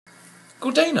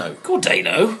Gordano.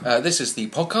 Gordano. This is the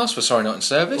podcast for Sorry Not in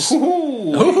Service.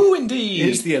 Ooh, Ooh, indeed.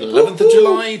 it's the 11th of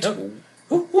July.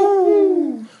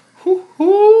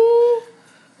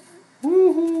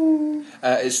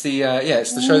 It's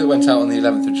the show that went out on the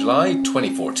 11th of July,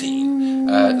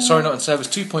 2014. Sorry Not in Service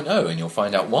 2.0, and you'll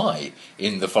find out why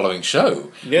in the following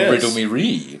show. Yes. Riddle Me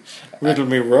Ree. Riddle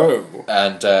Me Row.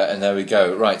 And there we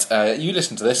go. Right, you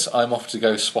listen to this. I'm off to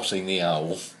go spotting the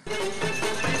owl.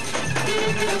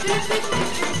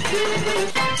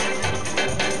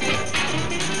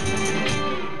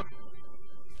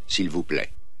 S'il vous plaît.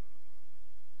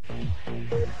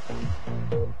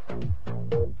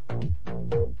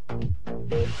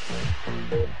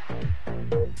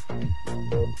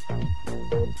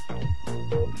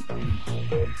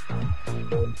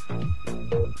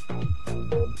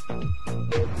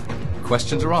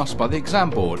 Questions are asked by the exam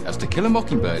board as To Kill a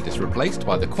Mockingbird is replaced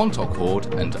by the Quantock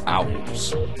Horde and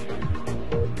owls.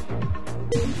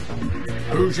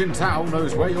 Hu Jintao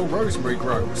knows where your rosemary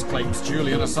grows, claims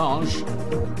Julian Assange.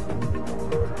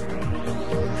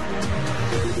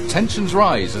 Tensions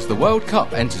rise as the World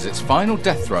Cup enters its final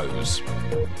death throes.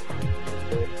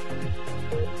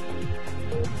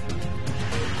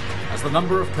 As the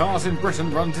number of cars in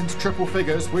Britain runs into triple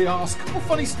figures, we ask, what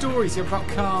funny stories you have about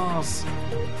cars?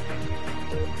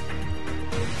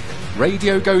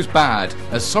 Radio goes bad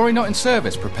as Sorry Not in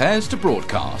Service prepares to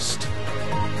broadcast.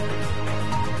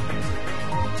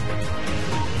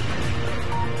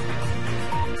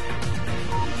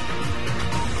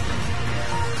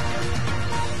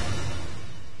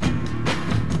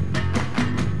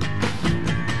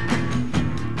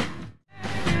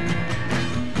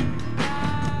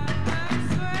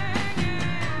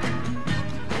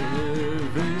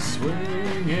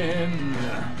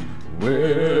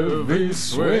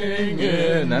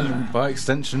 And by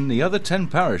extension, the other 10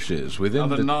 parishes within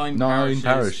Other the nine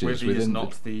parishes Withy within is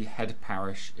not the head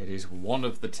parish, it is one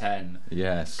of the 10.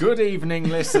 Yes. Good evening,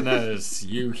 listeners.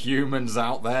 You humans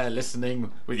out there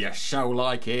listening with your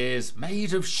show-like ears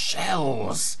made of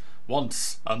shells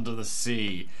once under the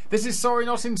sea. This is Sorry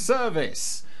Not in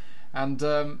Service. And,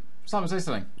 Simon, say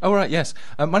something. Oh, right, yes.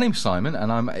 My name's Simon,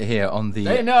 and I'm here on the...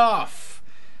 Enough!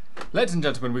 Ladies and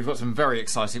gentlemen, we've got some very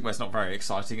exciting... Well, it's not very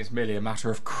exciting. It's merely a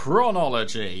matter of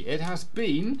chronology. It's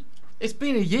been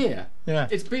a year. Yeah.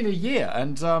 It's been a year,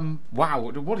 and wow,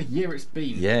 what a year it's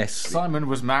been. Yes. Simon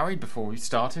was married before we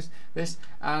started this,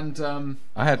 and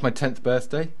I had my 10th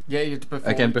birthday. yeah,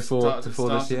 Before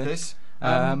this year. This.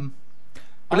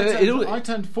 But I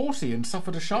turned 40 and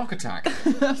suffered a shark attack.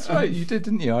 That's right, you did,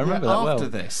 didn't you? I remember that well. After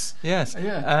this. Yes.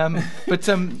 Yeah. But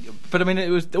I mean, it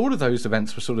was all of those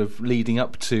events were sort of leading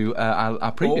up to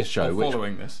our previous show, or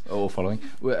following this, or following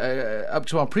up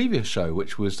to our previous show,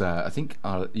 which was I think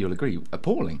you'll agree,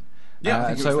 appalling. Yeah,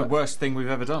 I think it was the worst thing we've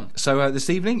ever done. So this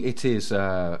evening it is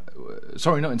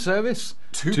Sorry Not in Service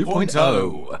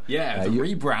 2.0. Yeah, the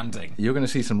rebranding. You're going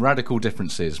to see some radical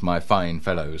differences, my fine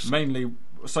fellows. Mainly,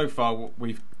 so far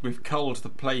we've culled the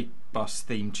Play Bus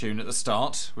theme tune at the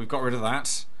start. We've got rid of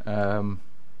that. No,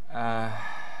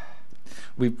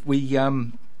 we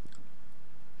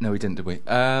didn't, did we?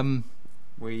 I mean,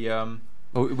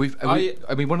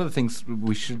 one of the things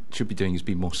we should be doing is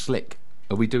be more slick.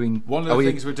 Are we doing? One of the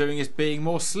things we're doing is being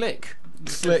more slick.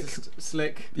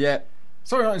 Slick. Yeah.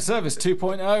 Sorry Not in Service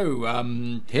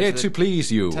 2.0. Here to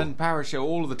please you. 10 parishes,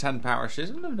 all of the 10 parishes.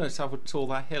 I don't know how tall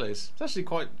that hill is. It's actually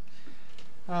quite...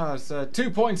 it's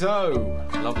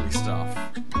 2.0. Lovely stuff.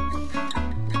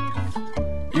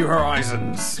 New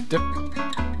Horizons.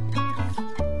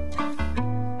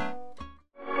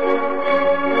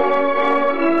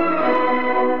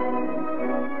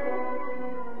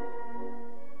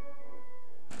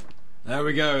 There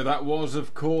we go. That was,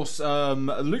 of course,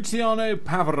 Luciano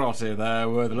Pavarotti there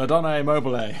with La Donna e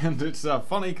Mobile. And it's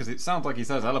funny because it sounds like he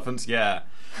says elephants, yeah.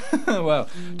 Well,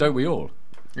 don't we all?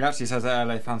 He actually says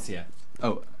elefantia.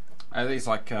 Oh. It's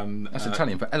like... that's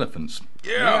Italian for elephants.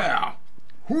 Yeah!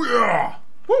 Yeah!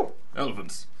 Woo!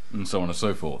 Elephants. And so on and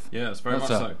so forth. Yeah, it's very much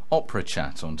so. Opera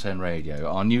Chat on 10 Radio,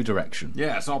 our new direction.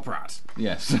 Yes, opera.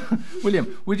 Yes.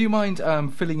 William, would you mind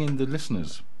filling in the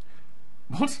listeners?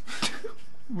 What?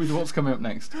 With what's coming up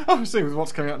next. Oh, I see, with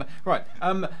what's coming up next. Right.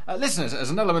 Listeners, as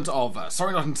an element of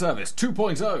Sorry Not in Service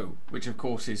 2.0, which of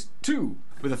course is 2,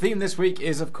 with the theme this week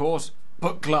is, of course,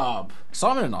 Book Club.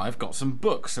 Simon and I have got some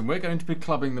books, and we're going to be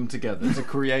clubbing them together to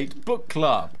create Book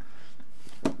Club.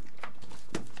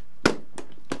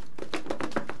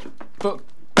 Book.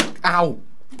 Ow!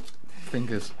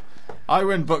 Fingers. I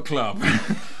win Book Club.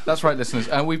 That's right, listeners.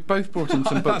 We've both brought in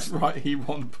some books. That's right, he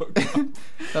won book club.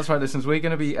 That's right, listeners. We're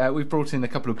going to be. We've brought in a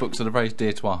couple of books that are very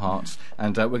dear to our hearts,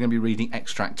 and we're going to be reading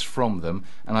extracts from them.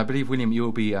 And I believe, William, you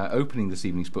will be opening this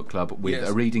evening's book club with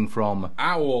a reading from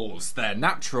Owls: Their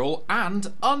Natural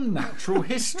and Unnatural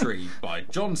History by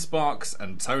John Sparks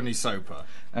and Tony Soper.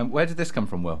 Where did this come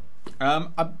from, Will?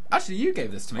 Actually, you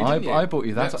gave this to me, didn't you? I bought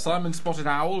you that. Yeah, Simon spotted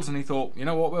owls, and he thought, you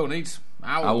know what Will needs?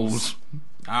 Owls.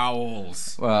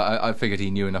 Well, I figured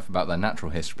he knew enough about their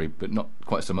natural history, but not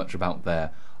quite so much about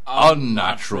their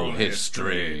unnatural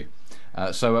history.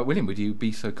 So, William, would you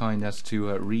be so kind as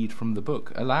to read from the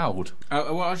book aloud?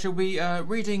 Well, I shall be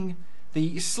reading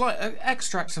the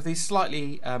extracts of the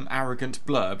slightly arrogant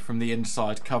blurb from the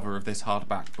inside cover of this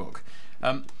hardback book.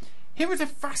 Here is a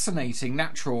fascinating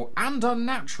natural and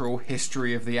unnatural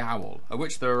history of the owl, of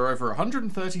which there are over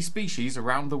 130 species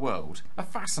around the world. A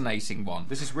fascinating one.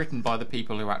 This is written by the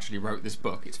people who actually wrote this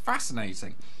book. It's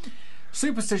fascinating.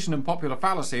 Superstition and popular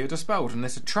fallacy are dispelled in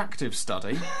this attractive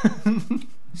study.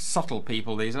 Subtle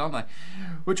people these, aren't they?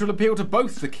 Which will appeal to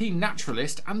both the keen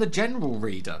naturalist and the general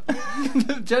reader.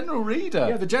 The general reader?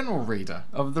 Yeah, the general reader.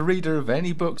 Of the reader of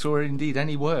any books or indeed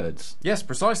any words? Yes,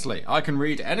 precisely. I can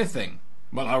read anything.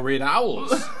 Well, I'll read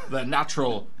owls, their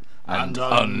natural and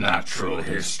unnatural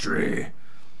history.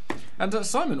 And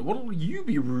Simon, what will you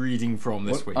be reading from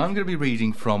this week? I'm going to be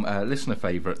reading from a listener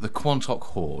favourite, The Quantock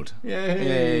Horde.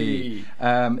 Yay!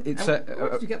 Where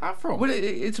did you get that from? Well,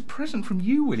 it's a present from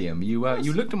you, William. You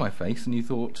looked at my face and you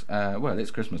thought, well,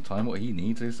 it's Christmas time. What he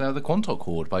needs is The Quantock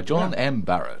Horde by John M.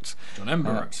 Barrett. John M.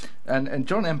 Barrett. And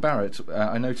John M. Barrett,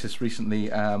 I noticed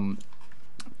recently,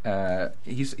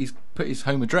 he's put his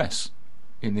home address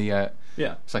in the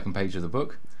second page of the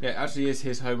book. Yeah, it actually is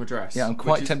his home address. Yeah, I'm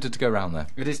quite tempted to go round there.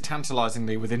 It is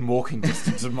tantalisingly within walking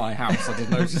distance of my house. I did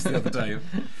notice the other day.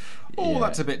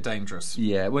 That's a bit dangerous.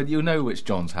 Yeah, well, you'll know which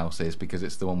John's house is because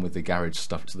it's the one with the garage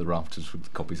stuffed to the rafters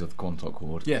with copies of the Quantock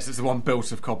Horde. Yes, it's the one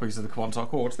built of copies of the Quantock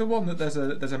Horde. It's the one that there's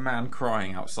a man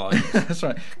crying outside. That's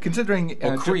right. Considering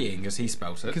or creeing, as he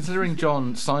spelt it. Considering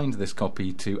John signed this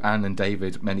copy to Anne and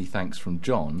David, many thanks from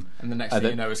John. And the next thing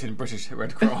you know is in British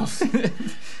Red Cross.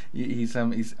 he's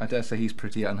I dare say he's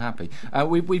pretty unhappy.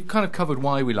 We've kind of covered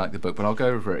why we like the book, but I'll go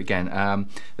over it again.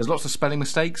 There's lots of spelling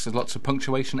mistakes. There's lots of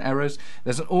punctuation errors.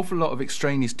 There's an awful lot of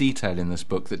extraneous detail in this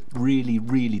book that really,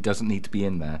 really doesn't need to be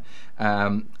in there.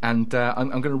 I'm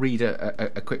going to read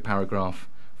a quick paragraph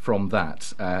from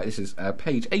that. This is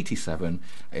page 87,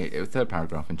 third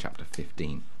paragraph in chapter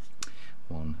 15.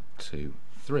 1, 2,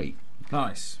 3.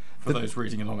 Nice. For those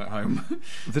reading along at home.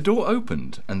 The door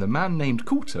opened and the man named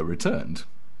Coulter returned.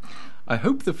 I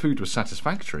hope the food was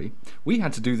satisfactory. We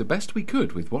had to do the best we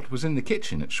could with what was in the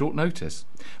kitchen at short notice,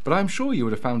 but I am sure you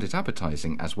would have found it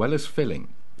appetising as well as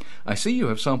filling. I see you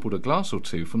have sampled a glass or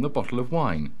two from the bottle of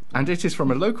wine, and it is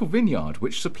from a local vineyard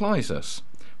which supplies us.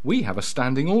 We have a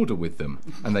standing order with them,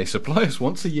 and they supply us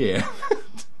once a year.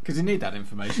 Because you need that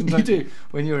information, don't you?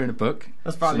 When you're in a book.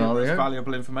 That's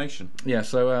valuable information. Yeah,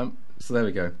 so there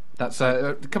we go. That's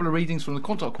a couple of readings from the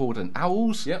Quantock Horde and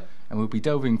Owls. Yep. And we'll be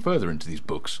delving further into these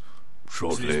books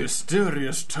shortly. These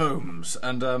mysterious tomes.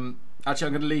 And actually,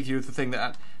 I'm going to leave you with the thing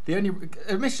that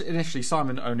initially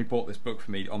Simon only bought this book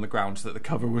for me on the grounds that the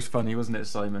cover was funny, wasn't it,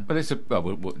 Simon? But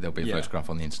there'll be a photograph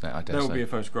on the internet, I dare say. There will be a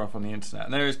photograph on the internet,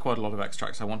 and there is quite a lot of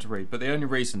extracts I want to read. But the only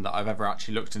reason that I've ever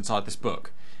actually looked inside this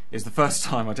book is the first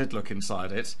time I did look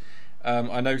inside it.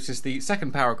 I noticed the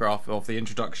second paragraph of the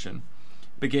introduction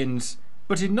begins,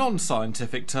 but in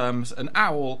non-scientific terms, an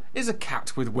owl is a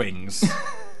cat with wings.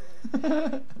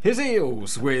 His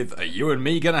eels with "Are you and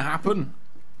me gonna happen?"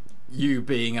 You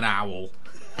being an owl.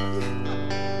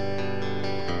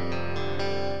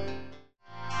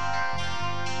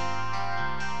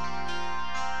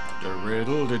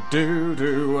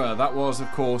 Riddle-de-doo-doo. That was,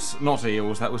 of course, not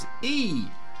eels. That was E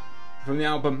from the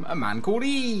album A Man Called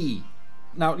E.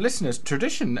 Now, listeners,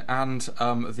 tradition and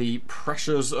the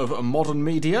pressures of modern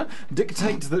media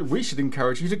dictate that we should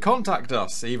encourage you to contact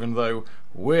us, even though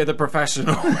we're the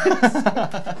professionals.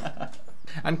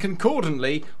 And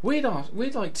concordantly, we'd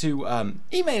like to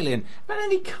email in about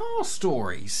any car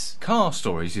stories. Car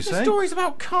stories, you say? Stories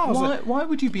about cars. Why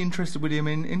would you be interested, William,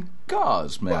 in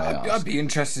cars, may I ask? I'd be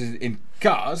interested in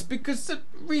cars because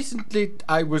recently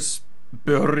I was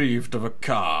bereaved of a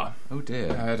car. Oh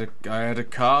dear. I had a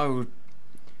car who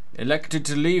elected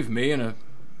to leave me in a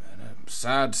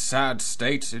sad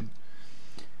state.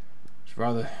 It's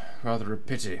rather a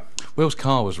pity. Will's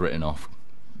car was written off.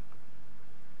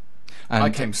 And I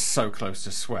came so close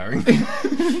to swearing.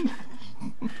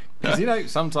 Because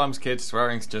sometimes kids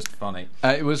swearing's just funny.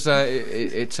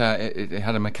 It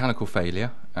had a mechanical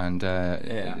failure, and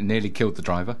nearly killed the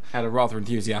driver. Had a rather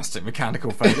enthusiastic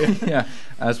mechanical failure. Yeah,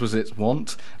 as was its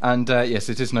wont. And yes,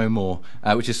 it is no more,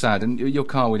 which is sad. And your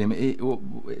car, William,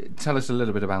 tell us a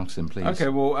little bit about him, please. Okay,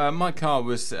 well, my car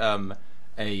was a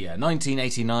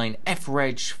 1989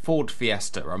 F-Reg Ford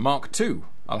Fiesta, a Mark II.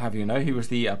 I'll have you know, he was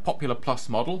the Popular Plus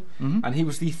model, and he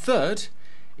was the third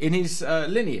in his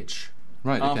lineage.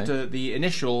 Right, okay. After the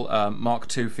initial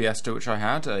Mark II Fiesta, which I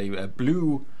had, a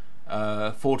blue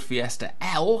Ford Fiesta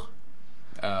L,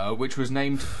 which was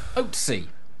named Oatsy.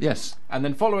 Yes. And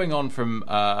then following on from,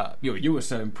 you were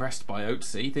so impressed by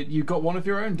Oatsy that you got one of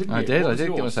your own, didn't you? I did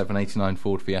get myself an 89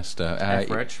 Ford Fiesta.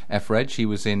 F-Reg. F-Reg. He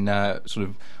was in sort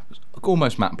of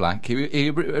almost matte black. He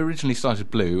originally started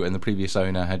blue, and the previous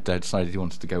owner had decided he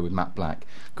wanted to go with matte black.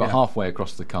 Got halfway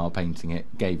across the car painting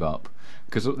it, gave up.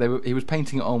 Because he was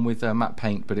painting it on with matte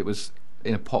paint, but it was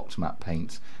in a pot matte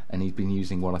paint, and he'd been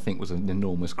using what I think was an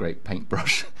enormous great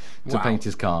paintbrush to paint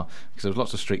his car, because there was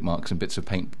lots of streak marks and bits of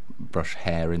paintbrush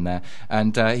hair in there.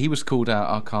 And he was called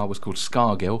our car was called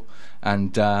Scargill,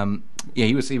 and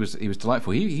he was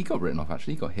delightful. He got written off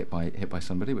actually. He got hit by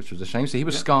somebody, which was a shame. So he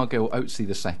was Scargill Oatsy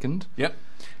II. Yep.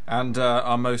 And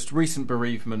our most recent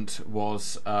bereavement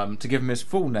was, to give him his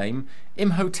full name,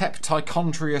 Imhotep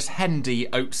Tichondrius Hendy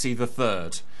Oatsy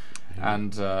III.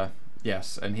 And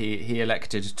yes, and he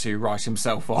elected to write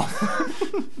himself off,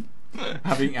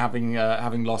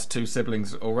 having lost two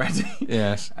siblings already.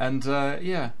 Yes. And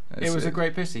it was a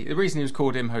great pity. The reason he was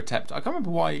called Imhotep, I can't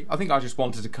remember why. I think I just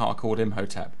wanted a car called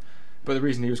Imhotep. But the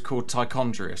reason he was called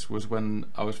Tichondrius was when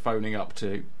I was phoning up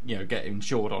to, get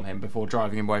insured on him before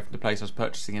driving him away from the place I was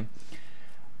purchasing him.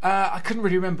 I couldn't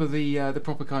really remember the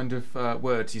proper kind of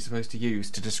words you're supposed to use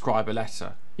to describe a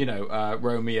letter.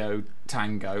 Romeo,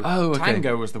 Tango. Oh, okay.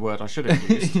 Tango was the word I should have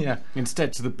used. Yeah.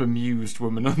 Instead, to the bemused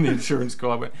woman on the insurance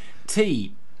call, I went,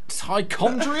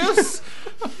 Tichondrius?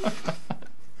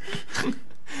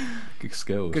 Good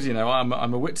skills. Because, I'm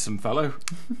a Whitsom fellow.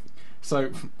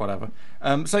 So, whatever.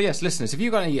 So, yes, listeners, have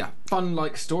you got any fun,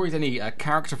 stories, any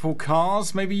characterful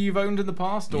cars maybe you've owned in the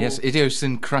past? Or? Yes,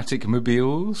 idiosyncratic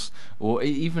mobiles, or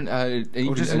even... or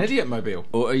just an idiot mobile.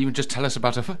 Or even just tell us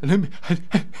about an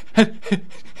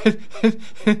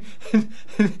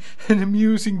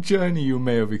amusing journey you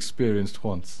may have experienced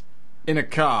once. In a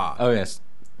car. Oh, yes.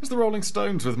 It's the Rolling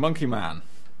Stones with Monkey Man.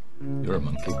 You're a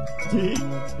monkey.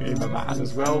 I'm a man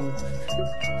as well.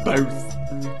 Both.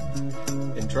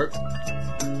 Intro.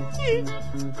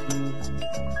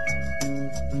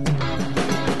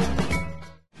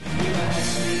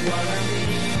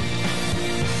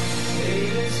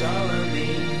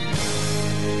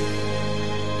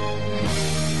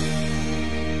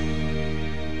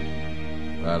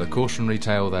 The cautionary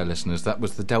tale there, listeners. That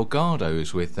was the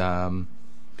Delgados with...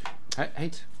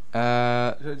 Hate?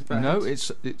 No,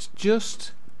 it's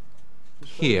just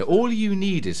here. All you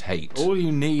need is hate. All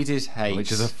you need is hate.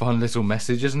 Which is a fun little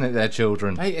message, isn't it, there,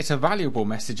 children? Hey, it's a valuable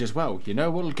message as well. You know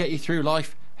what'll get you through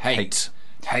life? Hate.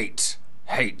 Hate.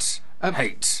 Hate.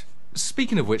 Hate.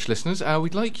 Speaking of which, listeners,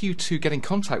 we'd like you to get in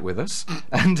contact with us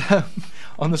and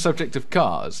on the subject of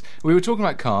cars. We were talking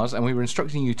about cars and we were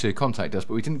instructing you to contact us,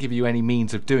 but we didn't give you any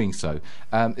means of doing so.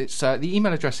 It's the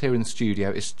email address here in the studio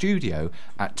is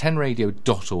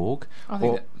studio@10radio.org,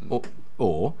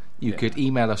 or you could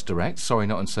email us direct,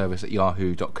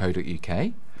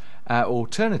 sorrynotinservice@yahoo.co.uk.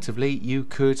 Alternatively, you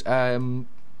could, I don't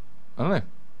know.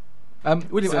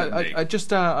 William, I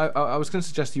was going to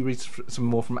suggest you read some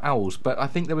more from Owls, but I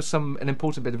think there was an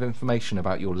important bit of information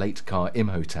about your late car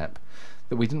Imhotep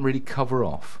that we didn't really cover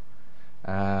off.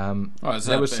 He had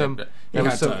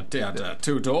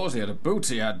 2 doors, he had a boot,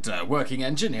 he had working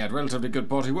engine, he had relatively good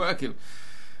bodywork. It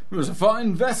was a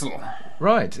fine vessel.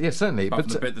 Right, yes, certainly. But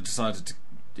the bit that decided to...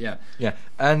 Yeah.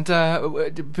 And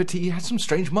but he had some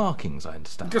strange markings, I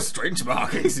understand. Just strange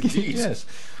markings, indeed. Yes.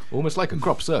 Almost like a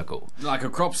crop circle. Like a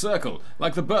crop circle.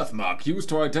 Like the birthmark used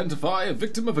to identify a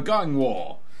victim of a gang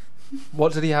war.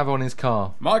 What did he have on his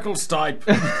car? Michael Stipe.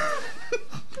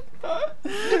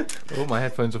 Oh, my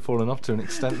headphones have fallen off to an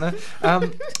extent there.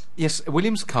 Yes,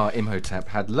 William's car Imhotep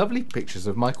had lovely pictures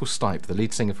of Michael Stipe, the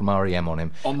lead singer from R.E.M. on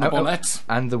him. On the bonnet.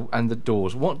 And the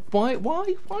doors. Why did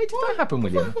that happen,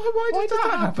 William? Why did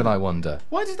that happen, I wonder?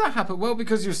 Why did that happen? Well,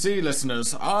 because you see,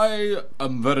 listeners, I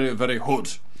am very, very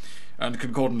hood. And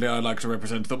concordantly, I like to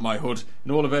represent my hood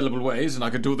in all available ways, and I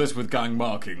could do this with gang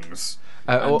markings.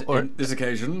 On this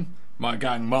occasion, my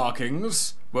gang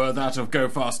markings were that of Go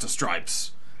Faster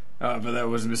Stripes. But there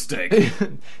was a mistake.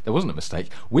 There wasn't a mistake.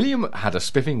 William had a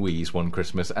spiffing wheeze one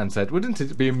Christmas and said, "Wouldn't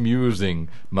it be amusing,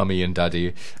 Mummy and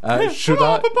Daddy? Should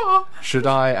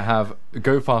I have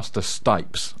Go Faster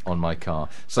Stipes on my car?"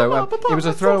 So it was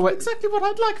a throwaway. Exactly what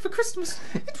I'd like for Christmas.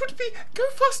 It would be Go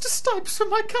Faster Stipes for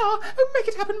my car. Oh, make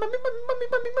it happen, Mummy,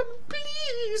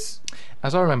 please.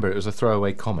 As I remember, it was a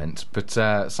throwaway comment, but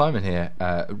Simon here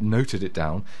noted it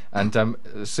down and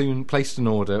soon placed an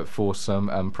order for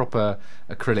some proper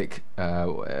acrylic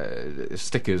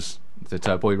stickers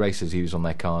that boy racers use on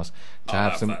their cars to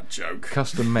have some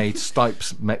custom-made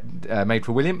stipes made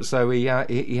for William. So he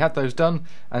had those done,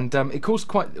 and it caused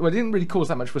quite. Well, it didn't really cause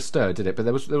that much of a stir, did it? But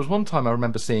there was one time I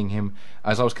remember seeing him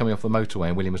as I was coming off the motorway,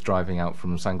 and William was driving out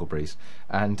from Sanglebury's,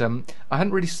 and I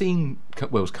hadn't really seen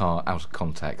Will's car out of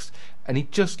context, and he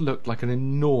just looked like an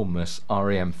enormous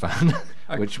REM fan,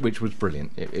 which was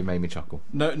brilliant. It made me chuckle.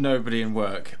 Nobody in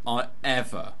work I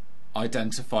ever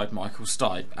identified Michael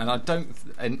Stipe, and I don't.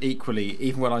 And equally,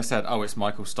 even when I said, "Oh, it's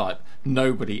Michael Stipe,"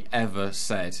 nobody ever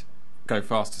said, "Go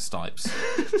Faster Stipes."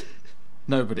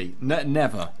 Nobody,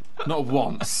 never, not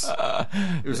once.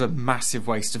 It was a massive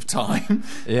waste of time.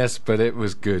 Yes, but it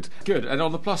was good. Good, and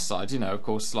on the plus side, of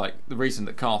course, like the reason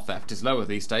that car theft is lower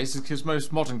these days is because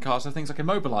most modern cars have things like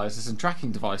immobilisers and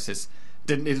tracking devices.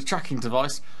 Didn't need a tracking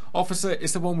device. Officer,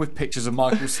 it's the one with pictures of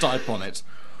Michael Stipe on it.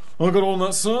 I got on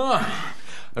that, sir.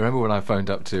 I remember when I phoned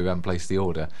up to place the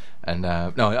order, and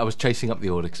I was chasing up the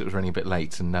order because it was running a bit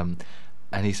late, and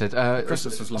he said,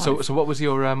 "Christmas was live." So what was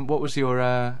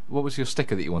your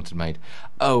sticker that you wanted made?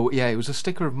 Oh yeah, it was a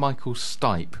sticker of Michael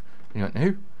Stipe. And you went,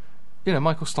 who?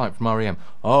 Michael Stipe from REM.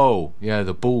 Oh yeah,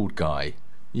 the bald guy.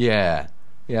 Yeah,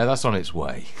 that's on its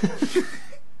way.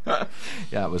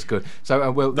 Yeah, it was good. So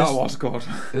that was good.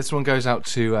 This one goes out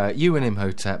to you and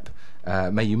Imhotep.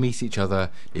 May you meet each other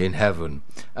in heaven.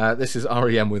 This is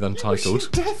REM with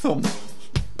Untitled. Death on.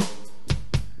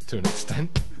 To an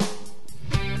extent.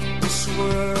 This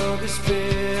world is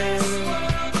big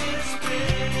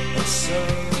and so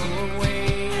away.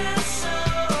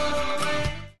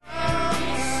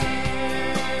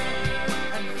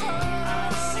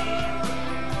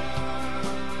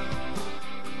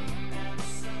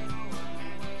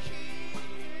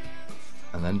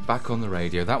 And then back on the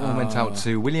radio. That one went out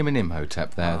to William and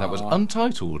Imhotep there. That was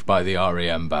Untitled by the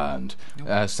REM band.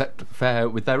 Set fair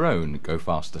with their own Go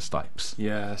Faster Stipes.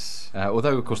 Yes.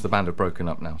 Although, of course, the band have broken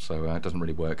up now, so it doesn't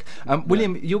really work.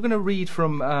 William, you're going to read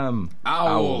from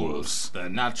Owls, the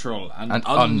natural and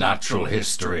unnatural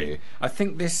history. I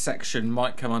think this section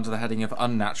might come under the heading of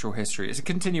unnatural history. It's a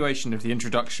continuation of the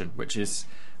introduction, which is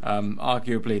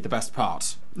arguably the best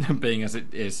part, being as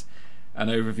it is an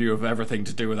overview of everything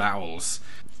to do with owls.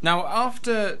 Now,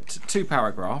 after two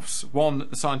paragraphs, one,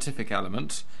 the scientific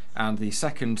element, and the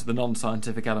second, the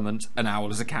non-scientific element, an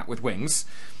owl is a cat with wings,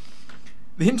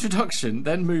 the introduction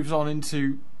then moves on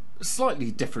into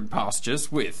slightly different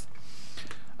pastures with,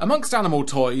 amongst animal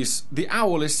toys, the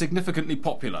owl is significantly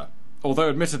popular. Although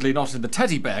admittedly not in the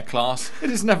teddy bear class, it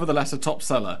is nevertheless a top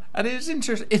seller, and it is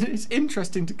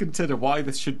interesting to consider why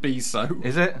this should be so.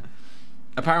 Is it?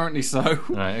 Apparently so.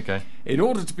 Right, okay. In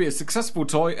order to be a successful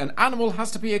toy, an animal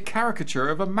has to be a caricature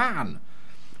of a man.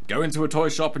 Go into a toy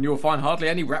shop and you'll find hardly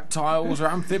any reptiles or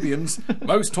amphibians.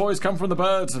 Most toys come from the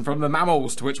birds and from the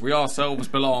mammals to which we ourselves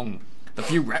belong. The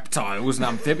few reptiles and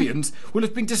amphibians will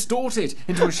have been distorted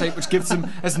into a shape which gives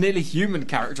them as nearly human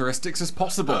characteristics as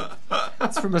possible.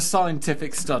 That's from a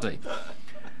scientific study.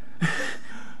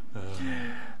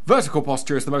 Vertical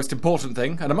posture is the most important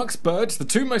thing, and amongst birds, the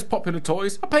two most popular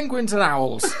toys are penguins and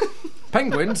owls.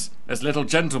 Penguins, as little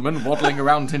gentlemen waddling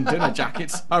around in dinner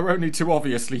jackets, are only too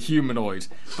obviously humanoid,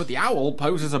 but the owl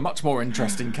poses a much more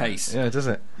interesting case. Yeah, does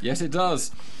it? Yes, it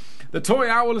does. The toy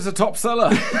owl is a top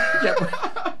seller.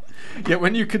 Yet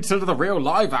when you consider the real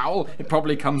live owl, it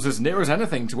probably comes as near as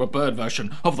anything to a bird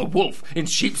version of the wolf in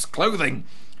sheep's clothing.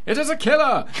 It is a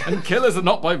killer, and killers are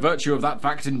not by virtue of that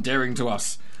fact endearing to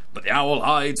us. But the owl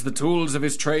hides the tools of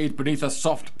his trade beneath a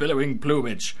soft billowing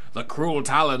plumage. The cruel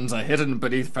talons are hidden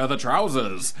beneath feather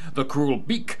trousers. The cruel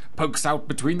beak pokes out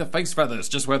between the face feathers,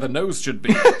 just where the nose should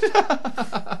be.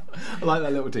 I like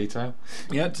that little detail.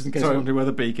 Yeah, just in case you're wondering where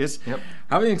the beak is. Yep.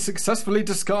 Having successfully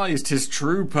disguised his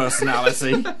true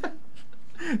personality,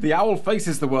 the owl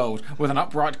faces the world with an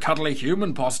upright, cuddly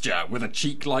human posture, with a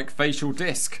cheek-like facial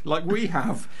disc, like we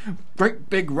have. Great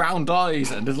big round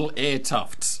eyes and little ear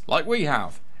tufts, like we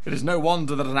have. It is no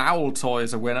wonder that an owl toy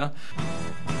is a winner.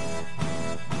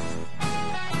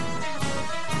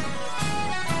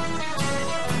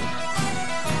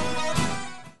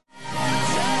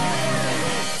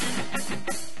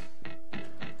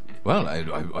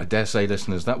 Well, I dare say,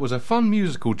 listeners, that was a fun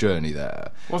musical journey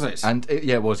there. Was it? And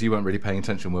yeah, it was. You weren't really paying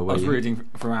attention, were I was you? reading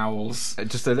from Owls.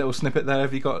 Just a little snippet there.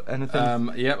 Have you got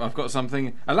anything? Yep, I've got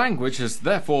something. A language has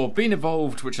therefore been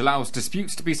evolved which allows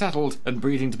disputes to be settled and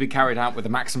breeding to be carried out with a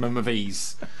maximum of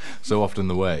ease. So often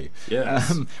the way.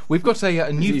 Yes. We've got a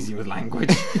It's new. easy with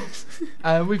language.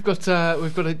 We've got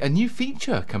a new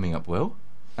feature coming up, Will,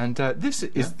 and this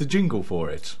is the jingle for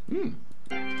it.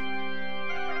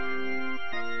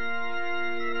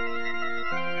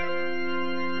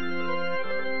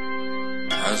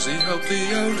 Has he helped the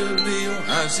elderly, or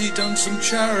has he done some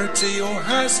charity, or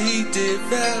has he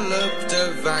developed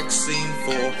a vaccine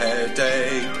for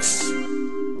headaches?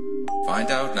 Find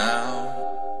out now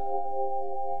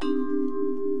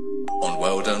on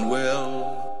Well Done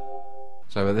Will.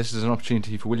 So this is an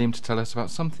opportunity for William to tell us about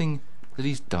something that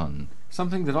he's done.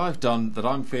 Something that I've done that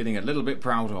I'm feeling a little bit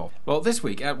proud of. Well, this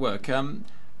week at work,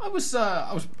 I was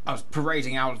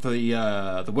parading out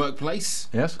the workplace.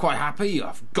 Yes. Quite happy.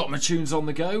 I've got my tunes on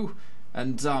the go,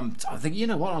 and I think, you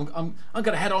know what, I'm going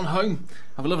to head on home,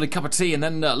 have a lovely cup of tea, and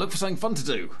then look for something fun to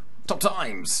do. Top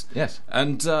times. Yes.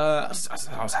 And as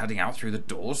I was heading out through the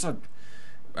doors,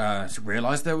 I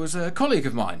realised there was a colleague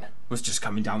of mine was just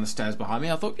coming down the stairs behind me.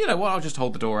 I thought, you know what, I'll just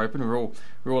hold the door open. We're all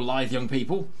live young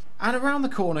people. And around the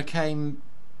corner came,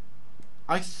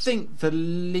 I think, the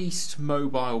least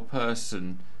mobile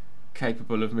person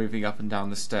capable of moving up and down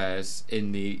the stairs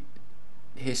in the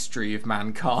history of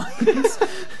mankind.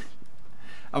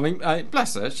 I mean,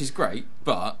 bless her, she's great,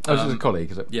 but... Oh, this is a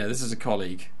colleague, is it? Yeah, this is a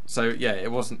colleague. So, yeah,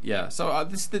 it wasn't... Yeah, so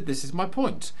this is my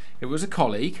point. It was a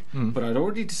colleague, but I'd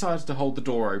already decided to hold the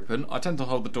door open. I tend to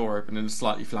hold the door open in a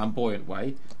slightly flamboyant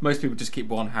way. Most people just keep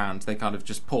one hand. They kind of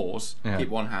just pause, keep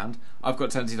one hand. I've got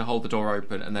a tendency to hold the door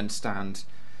open and then stand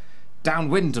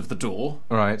downwind of the door.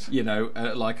 Right. You know,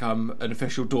 like I'm an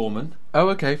official doorman. Oh,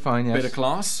 okay, fine, yes. Bit of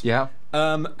class. Yeah.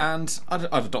 And I'd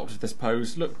adopted this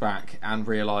pose, looked back and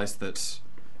realised that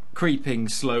creeping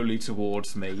slowly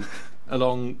towards me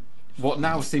along what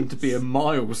now seemed to be a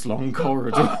miles-long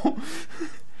corridor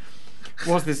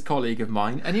was this colleague of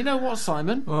mine. And you know what,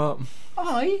 Simon? Well,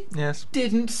 I yes.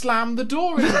 didn't slam the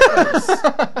door in the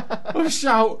face. Or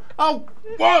shout, "Oh,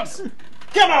 what?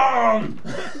 Come on!"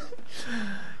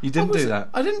 You didn't do that.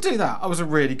 I didn't do that. I was a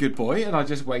really good boy, and I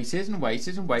just waited and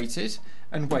waited and waited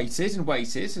and waited and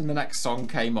waited, and the next song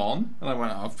came on, and I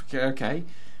went, "Oh, okay,"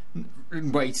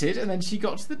 and waited, and then she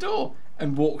got to the door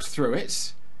and walked through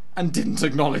it and didn't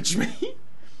acknowledge me.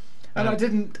 And I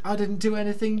didn't do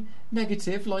anything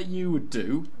negative like you would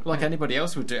do, like anybody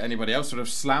else would do. Anybody else would have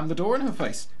slammed the door in her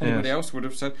face. Anybody else would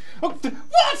have said, "Oh,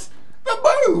 what? The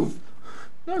move!"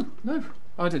 No,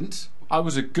 I didn't. I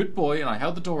was a good boy, and I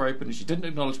held the door open, and she didn't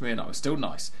acknowledge me, and I was still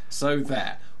nice. So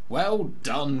there. Well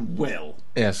done, Will.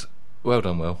 Yes. Well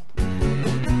done, Will.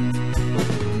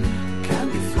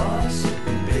 Candy floss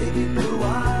and baby blue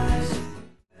eyes.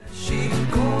 She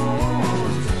goes.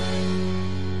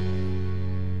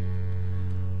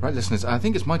 Right, listeners, I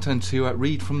think it's my turn to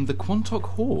read from the Quantock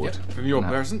Horde. From your now.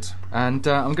 present. And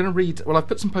I'm going to read... Well, I've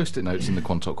put some post-it notes in the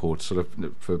Quantock Horde, sort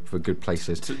of, for good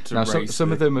places. To now, raise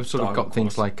some of the them have sort of dialogue got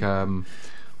things like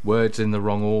words in the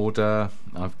wrong order.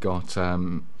 I've got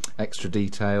extra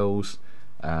details.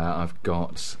 I've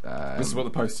got... This is what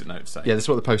the post-it notes say. Yeah, this is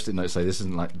what the post-it notes say. This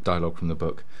isn't like dialogue from the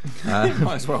book.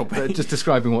 Might as well be. Just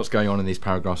describing what's going on in these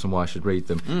paragraphs and why I should read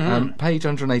them. Page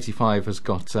 185 has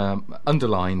got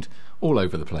underlined all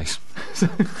over the place.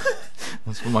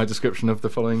 That's my description of the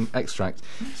following extract.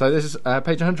 So this is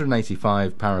page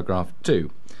 185, paragraph 2.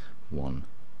 1,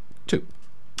 2.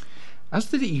 As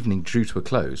the evening drew to a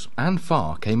close, Anne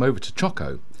Farr came over to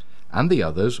Choco and the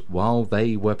others while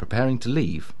they were preparing to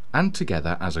leave, and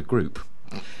together as a group.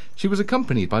 She was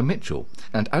accompanied by Mitchell,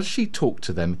 and as she talked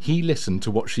to them, he listened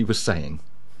to what she was saying,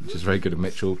 which is very good of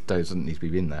Mitchell. Doesn't need to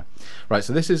be in there. Right,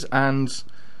 so this is Anne's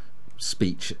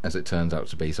speech, as it turns out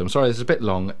to be. So I'm sorry, this is a bit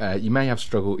long. You may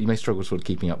struggle sort of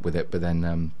keeping up with it, but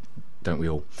then don't we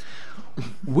all?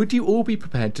 Would you all be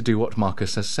prepared to do what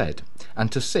Marcus has said,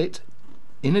 and to sit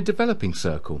in a developing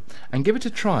circle and give it a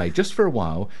try just for a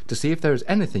while to see if there is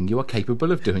anything you are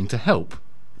capable of doing to help?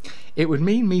 It would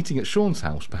mean meeting at Sean's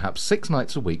house perhaps 6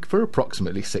 nights a week for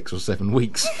approximately 6 or 7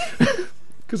 weeks.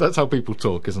 Because that's how people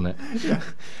talk, isn't it? Yeah.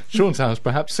 Sean's house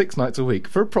perhaps 6 nights a week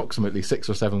for approximately 6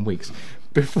 or 7 weeks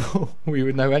before we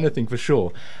would know anything for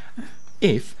sure.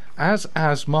 If, as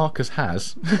Marcus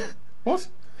has... What?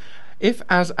 If,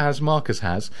 as Marcus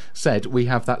has, said we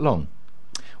have that long.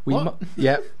 What?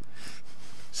 Yeah.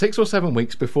 6 or 7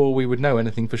 weeks before we would know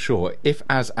anything for sure. If,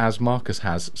 as Marcus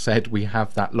has said we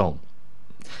have that long.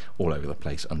 All over the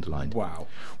place, underlined. Wow.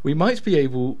 We might be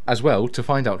able as well to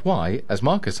find out why, as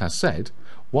Marcus has said,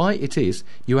 why it is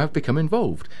you have become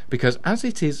involved. Because as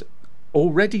it is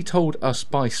already told us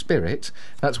by Spirit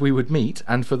that we would meet,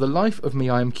 and for the life of me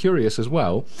I am curious as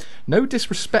well, no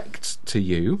disrespect to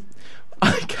you,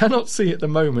 I cannot see at the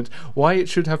moment why it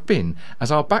should have been,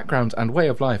 as our background and way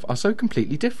of life are so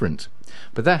completely different.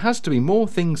 But there has to be more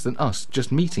things than us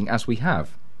just meeting as we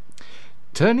have.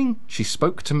 Turning, she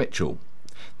spoke to Mitchell.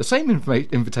 The same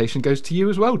invitation goes to you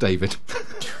as well, David.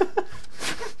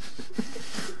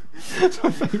 That's my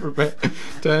favourite bit.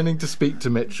 Turning to speak to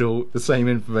Mitchell, the same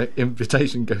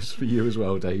invitation goes for you as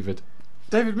well, David.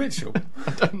 David Mitchell?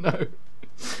 I don't know.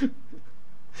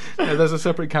 Yeah, there's a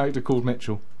separate character called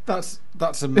Mitchell. That's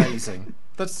amazing.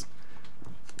 That's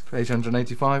page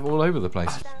 185, all over the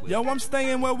place. Yo, I'm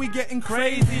staying where we getting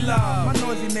crazy love. My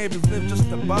noisy neighbors live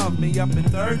just above me up in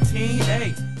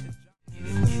 13A.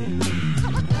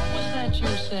 What was that you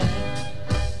said?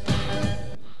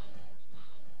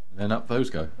 And up those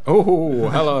go. Oh,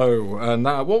 hello. And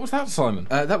what was that, Simon?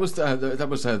 That was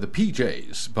the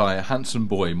PJs by a Handsome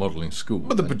Boy Modelling School.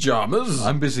 But the pyjamas.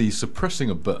 I'm busy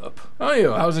suppressing a burp. Oh,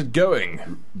 yeah. How's it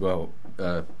going? Well,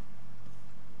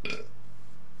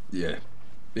 yeah.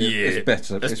 Yeah, it's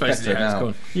better. It's better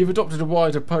now. You've adopted a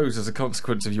wider pose as a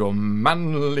consequence of your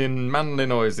manly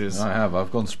noises. I have.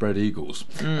 I've gone spread eagles.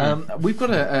 We've got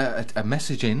a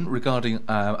message in regarding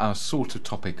our sort of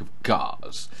topic of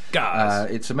GARS. GARS.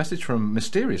 It's a message from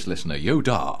mysterious listener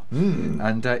Yoda,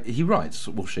 and he writes,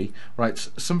 or she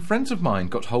writes, some friends of mine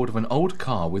got hold of an old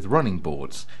car with running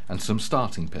boards and some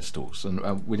starting pistols. And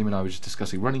William and I were just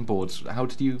discussing running boards. How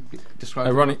did you describe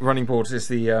it? Running boards is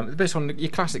based on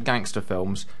your classic gangster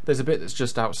films. There's a bit that's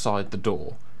just outside the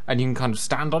door, and you can kind of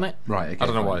stand on it. Right, okay, I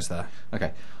don't know fine. why it's there.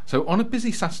 Okay, so on a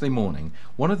busy Saturday morning,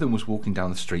 one of them was walking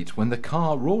down the street when the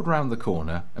car roared round the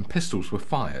corner and pistols were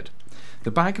fired.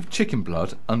 The bag of chicken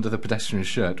blood under the pedestrian's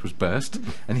shirt was burst,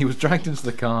 and he was dragged into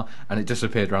the car, and it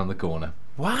disappeared round the corner.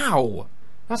 Wow,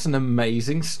 that's an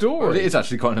amazing story. Well, it is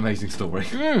actually quite an amazing story.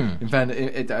 In fact,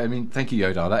 I mean, thank you,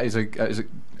 Yoda. That is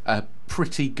a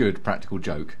pretty good practical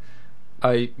joke.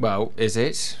 Well, is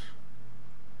it?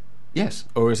 Yes.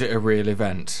 Or is it a real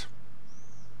event?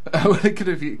 Well, it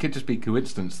could just be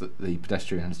coincidence that the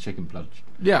pedestrian has chicken blood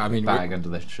bag under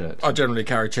their shirt. I generally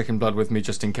carry chicken blood with me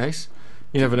just in case.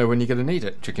 You never know when you're going to need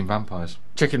it. Chicken vampires.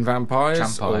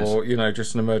 Champires. Or,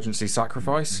 just an emergency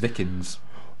sacrifice. Vickins.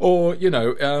 Or,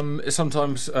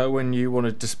 sometimes when you want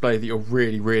to display that you're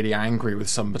really, really angry with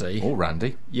somebody. Or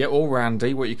Randy. Yeah, or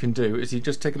Randy, what you can do is you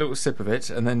just take a little sip of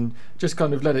it and then just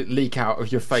kind of let it leak out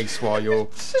of your face while you're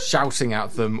shouting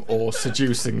at them or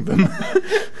seducing them.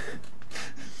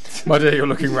 My dear, you're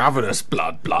looking ravenous.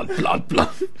 Blood, blood, blood,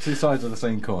 blood. Two sides of the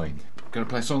same coin. Going to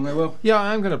play a song there, Will? Yeah,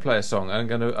 I am going to play a song. I'm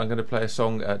going to play a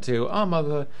song to Our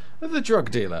Mother, the Drug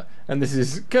Dealer. And this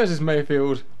is Curtis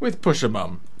Mayfield with Pusher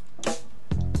Mum.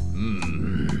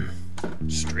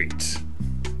 Street.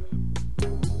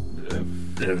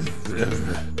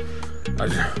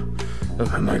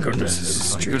 Oh my goodness, this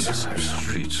is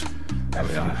street.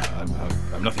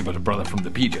 I'm nothing but a brother from the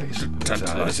PJs.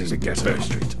 Tantalising to get Bear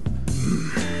Street.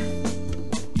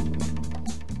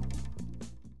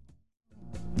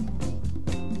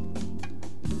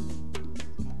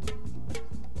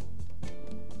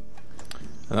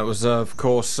 And that was, of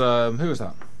course, who was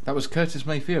that? That was Curtis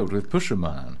Mayfield with Pusher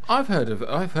Man. I've heard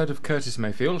of Curtis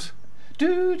Mayfield.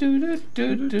 Time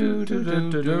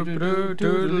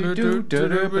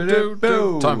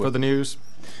for the news.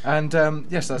 And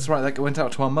yes, that's right. That went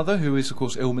out to our mother, who is, of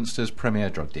course, Ilminster's premier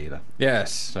drug dealer.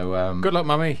 Yes. So good luck,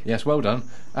 Mummy. Yes, well done.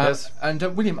 Yes. And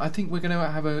William, I think we're going to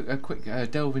have a quick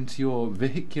delve into your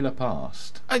vehicular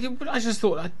past. I just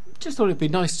thought it'd be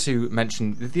nice to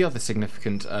mention the other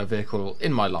significant vehicle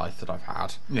in my life that I've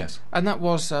had. Yes. And that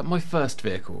was my first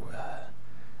vehicle,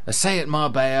 a Seat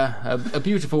Marbella, a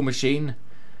beautiful machine,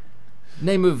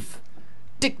 name of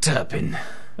Dick Turpin.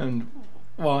 And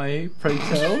why, pray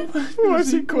tell? Why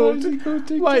is he called Dick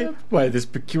Turpin? Why this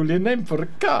peculiar name for a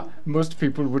car? Most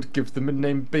people would give them a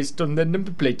name based on their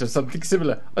number plate or something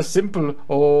similar. A simple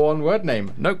or one-word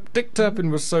name. Nope, Dick Turpin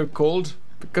was so called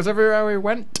because everywhere he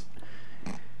went,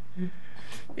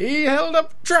 he held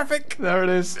up traffic. There it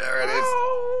is.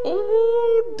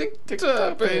 Oh, Dick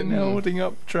Turpin holding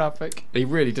up traffic. He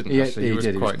really didn't. Actually,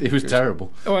 He was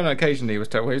terrible. Oh, and occasionally he was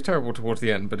terrible. He was terrible towards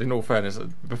the end, but in all fairness,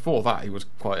 before that he was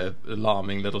quite an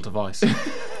alarming little device.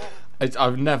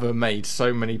 I've never made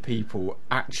so many people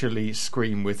actually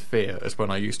scream with fear as when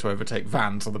I used to overtake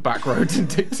vans on the back roads in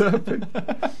Dick Turpin.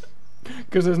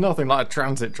 Because there's nothing like a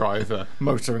transit driver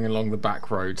motoring along the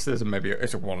back roads. It's a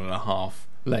 1.5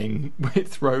 lane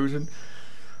width road, and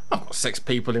I've got 6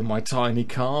 people in my tiny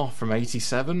car from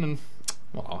 87, and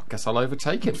well, I guess I'll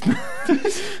overtake it.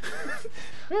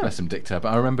 Bless him, Dick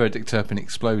Turpin. I remember Dick Turpin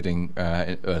exploding,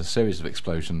 a series of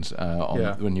explosions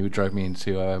when you drove me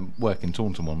into work in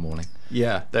Taunton one morning.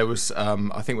 Yeah, there was.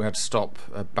 I think we had to stop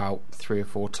about 3 or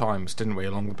 4 times, didn't we,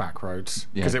 along the back roads,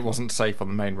 because it wasn't safe on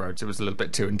the main roads. It was a little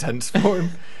bit too intense for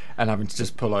him, and having to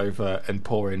just pull over and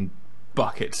pour in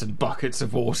buckets and buckets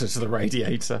of water to the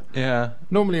radiator. Yeah.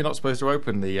 Normally you're not supposed to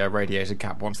open the radiator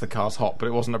cap once the car's hot, but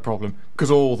it wasn't a problem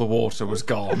because all the water was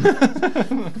gone.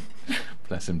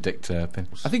 Bless him, Dick Turpin.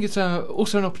 I think it's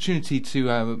also an opportunity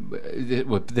to,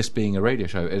 this being a radio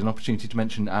show, is an opportunity to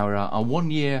mention our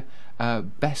 1 year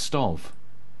best of.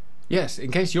 Yes, in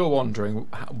case you're wondering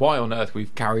why on earth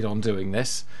we've carried on doing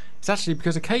this, it's actually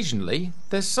because occasionally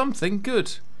there's something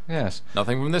good. Yes.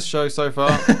 Nothing from this show so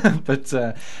far. but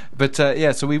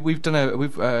yeah. So we've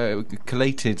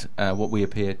collated what we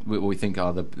think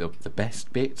are the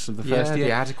best bits of the first year,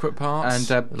 the adequate parts,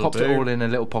 and popped it all in a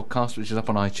little podcast which is up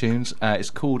on iTunes. It's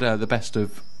called the best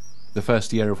of the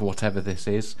first year of whatever this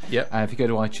is. Yep. If you go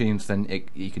to iTunes, then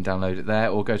you can download it there,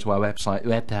 or go to our website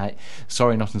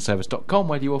sorrynotinservice.com,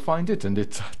 where you will find it, and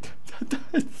it's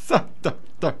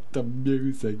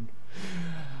amusing.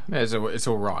 Yeah, it's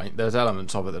all right. There's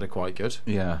elements of it that are quite good.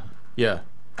 Yeah.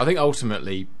 I think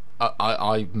ultimately,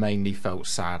 I mainly felt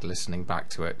sad listening back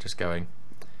to it, just going,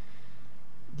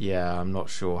 yeah, I'm not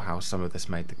sure how some of this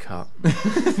made the cut.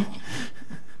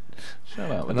 Shut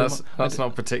up. And that's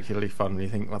not particularly fun when you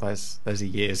think, well, there's a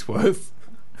year's worth.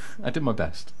 I did my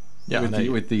best. Yeah,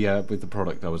 with the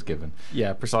product I was given.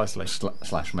 Yeah, precisely.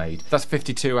 Slash made. That's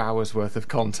 52 hours worth of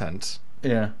content.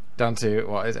 Yeah. Down to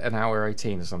what is it, an hour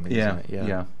 18 or something? Yeah. Isn't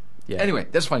it? Yeah. Anyway,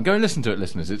 that's fine. Go and listen to it,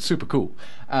 listeners. It's super cool.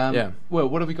 Yeah. Well,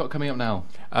 what have we got coming up now?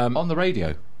 On the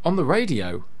radio. On the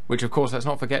radio, which of course, let's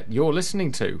not forget, you're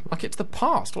listening to. Like it's the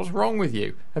past. What's wrong with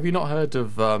you? Have you not heard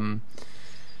of The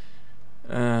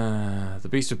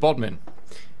Beast of Bodmin?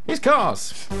 It's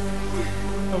Cars.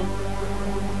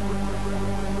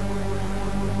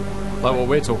 Like what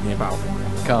we're talking about.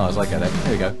 Cars, I get it.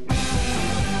 Here we go.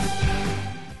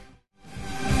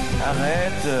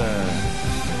 Arrête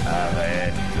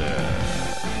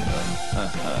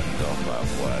dans ma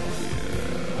voiture.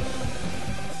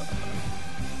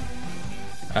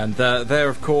 And there,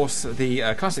 of course,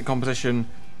 the classic composition,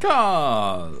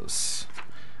 Cars.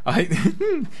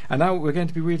 And now we're going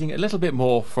to be reading a little bit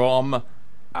more from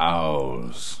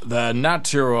Owls. The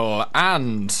Natural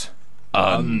and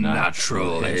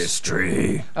Unnatural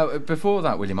History. Before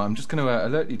that, William, I'm just going to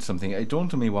alert you to something. It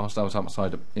dawned on me whilst I was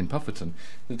outside in Pufferton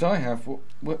that I have.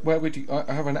 Where would you?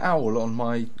 I have an owl on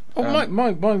my.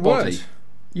 My body. word!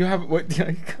 You have.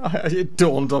 It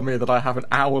dawned on me that I have an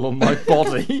owl on my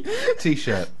body.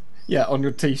 T-shirt. Yeah, on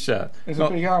your T-shirt. It's a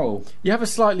big owl. You have a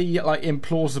slightly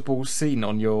implausible scene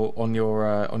on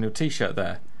your T-shirt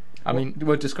there. I mean,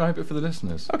 we'll describe it for the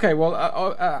listeners. Okay, well,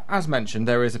 as mentioned,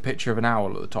 there is a picture of an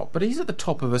owl at the top, but he's at the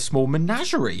top of a small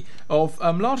menagerie of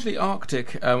largely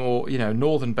Arctic or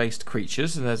northern-based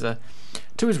creatures. And there's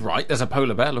to his right, there's a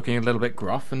polar bear looking a little bit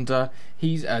gruff, and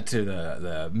he's to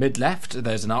the mid-left.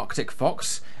 There's an Arctic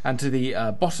fox, and to the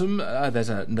bottom there's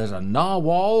a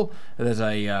narwhal. There's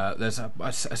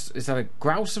is that a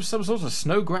grouse of some sort? A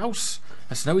snow grouse?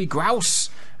 A snowy grouse?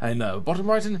 And bottom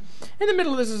right, in the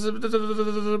middle, this is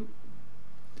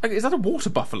that a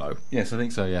water buffalo? Yes, I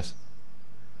think so. Yes.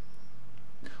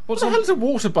 What the hell is a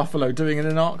water buffalo doing in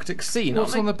an Arctic scene?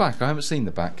 What's on the back? I haven't seen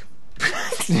the back.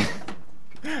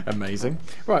 Amazing.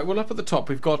 Right, well, up at the top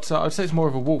we've got, I'd say it's more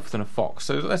of a wolf than a fox,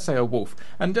 so let's say a wolf.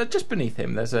 And just beneath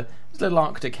him there's a little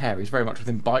Arctic hare. He's very much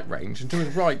within bite range. And to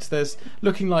his right there's,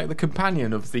 looking like the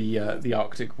companion of the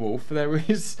Arctic wolf, there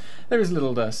is a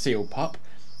little seal pup.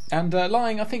 And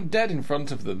lying, I think, dead in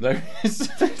front of them, there is...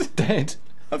 Dead?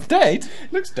 Dead?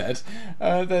 Looks dead.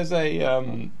 There's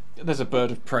a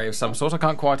bird of prey of some sort. I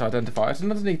can't quite identify it.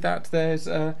 And underneath that, there's...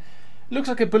 looks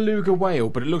like a beluga whale,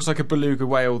 but it looks like a beluga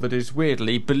whale that is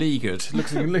weirdly beleaguered. It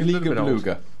looks like a Beleaguered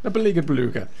beluga. A beleaguered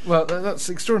beluga. Well, that's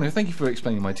extraordinary. Thank you for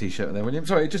explaining my T-shirt there, William.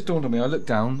 Sorry, it just dawned on me. I looked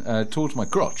down towards my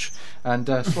crotch and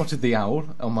spotted the owl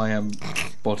on my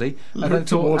body. And then Looked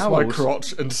towards my owls.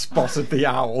 crotch and spotted the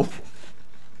owl.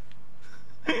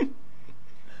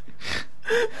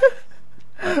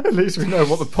 At least we know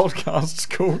what the podcast's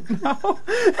called now.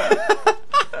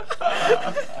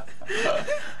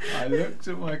 I looked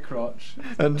at my crotch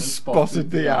and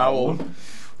spotted the owl.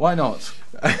 Why not?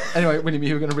 Anyway, William,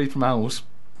 you were going to read from Owls.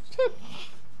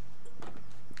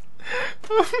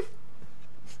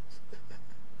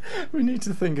 We need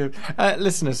to think of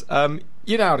listeners.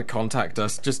 You know how to contact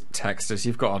us. Just text us.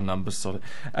 You've got our numbers sorted.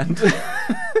 And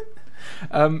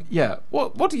yeah,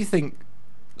 what do you think?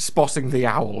 Spotting the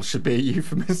owl should be a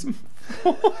euphemism.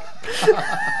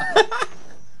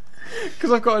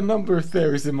 Because I've got a number of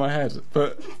theories in my head,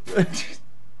 but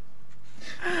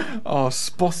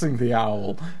spotting the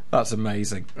owl. That's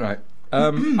amazing. Right.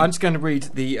 I'm just going to read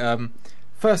the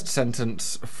first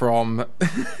sentence from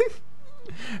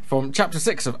Chapter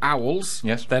 6 of Owls.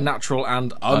 Yes. Their natural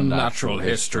and unnatural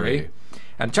history.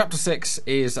 And Chapter 6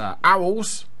 is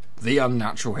Owls, the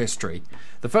unnatural history.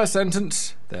 The first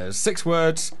sentence, there's 6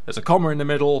 words, there's a comma in the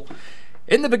middle.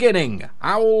 In the beginning,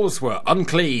 owls were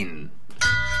unclean.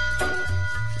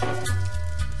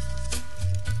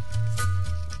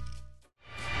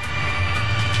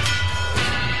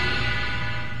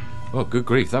 Oh, good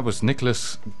grief. That was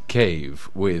Nicholas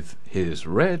Cave with his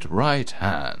red right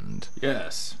hand.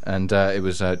 Yes. And it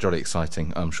was jolly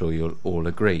exciting. I'm sure you'll all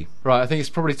agree. Right, I think it's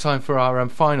probably time for our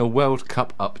final World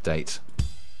Cup update.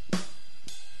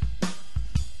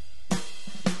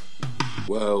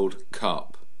 World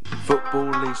Cup.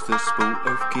 Football is the sport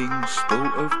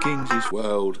of kings is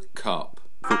World Cup.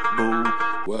 Football,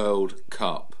 World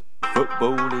Cup.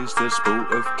 Football is the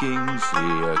sport of kings,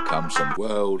 here comes some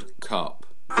World Cup.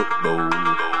 Football.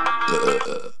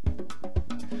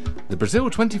 The Brazil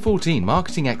 2014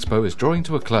 Marketing Expo is drawing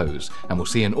to a close and will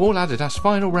see an all-Adidas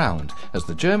final round as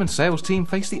the German sales team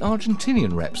face the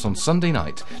Argentinian reps on Sunday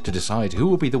night to decide who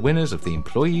will be the winners of the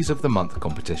Employees of the Month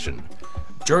competition.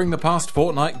 During the past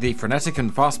fortnight, the frenetic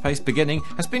and fast-paced beginning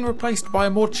has been replaced by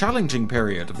a more challenging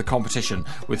period of the competition,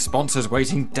 with sponsors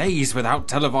waiting days without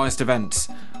televised events.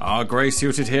 Our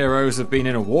grey-suited heroes have been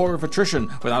in a war of attrition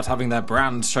without having their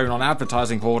brands shown on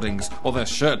advertising hoardings or their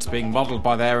shirts being modelled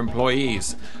by their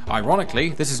employees. Ironically,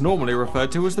 this is normally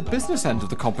referred to as the business end of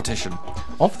the competition.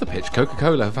 Off the pitch,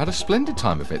 Coca-Cola have had a splendid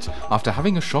time of it after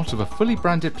having a shot of a fully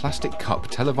branded plastic cup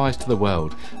televised to the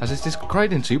world, as it is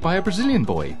cried into by a Brazilian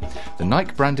boy. The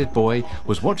Nike-branded boy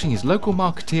was watching his local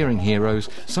marketeering heroes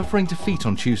suffering defeat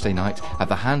on Tuesday night at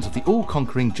the hands of the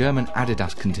all-conquering German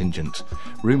Adidas contingent.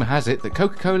 Rumour has it that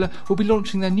Coca-Cola will be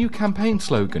launching their new campaign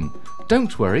slogan,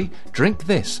 "Don't worry, drink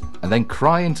this, and then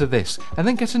cry into this, and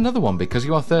then get another one because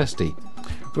you are thirsty."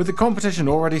 With the competition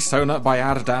already sewn up by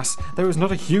Adidas, there is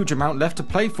not a huge amount left to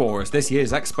play for as this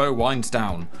year's Expo winds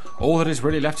down. All that is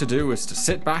really left to do is to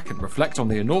sit back and reflect on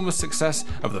the enormous success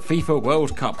of the FIFA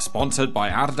World Cup, sponsored by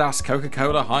Adidas,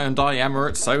 Coca-Cola, Hyundai,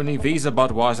 Emirates, Sony, Visa,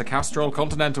 Budweiser, Castrol,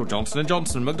 Continental, Johnson &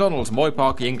 Johnson, McDonald's, Moy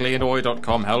Park, Yingli and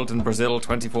Oi.com, held in Brazil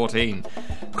 2014.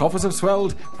 Coffers have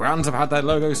swelled, brands have had their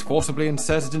logos forcibly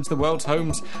inserted into the world's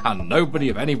homes, and nobody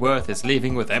of any worth is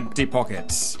leaving with empty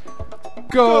pockets.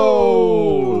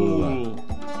 Goal!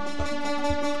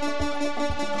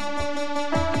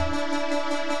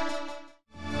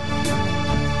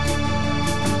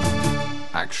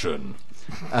 Action.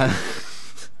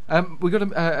 We got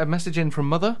a message in from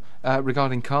Mother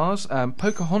regarding cars.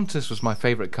 Pocahontas was my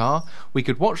favourite car. We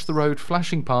could watch the road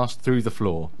flashing past through the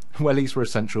floor. Wellies were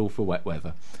essential for wet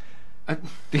weather.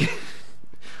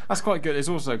 That's quite good. It's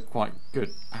also quite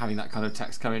good having that kind of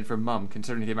text come in from Mum,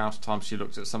 considering the amount of times she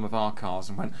looked at some of our cars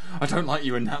and went, "I don't like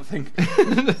you in that thing."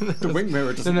 The wing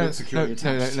mirror doesn't look securely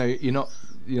attached. No, you're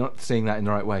not seeing that in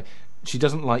the right way. She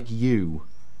doesn't like you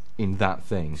in that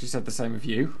thing. She said the same of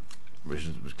you. Which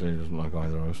clearly doesn't like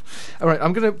either of us. All right,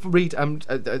 I'm going to read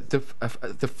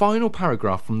the final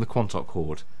paragraph from the Quantock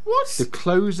Horde. What? The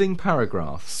closing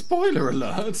paragraph. Spoiler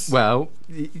alert. Well,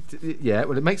 yeah,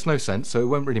 well, it makes no sense, so it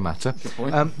won't really matter. Good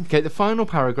point. Okay, the final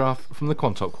paragraph from the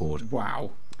Quantock Horde.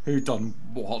 Wow. Who done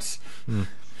what?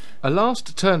 A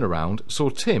last turnaround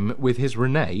saw Tim with his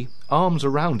Renee, arms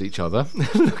around each other,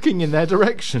 looking in their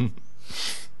direction.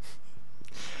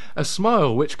 A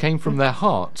smile which came from their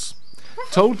hearts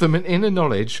told them an inner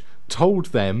knowledge, told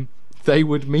them they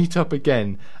would meet up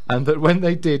again, and that when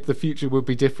they did, the future would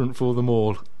be different for them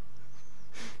all. Do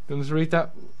you want to read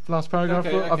that last paragraph?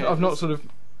 Okay, I've not sort of...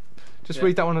 Just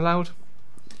read that one aloud.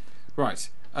 Right.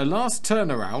 A last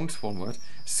turnaround, one word,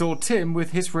 saw Tim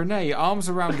with his Renee, arms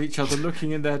around each other,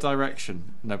 looking in their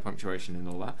direction. No punctuation in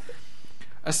all that.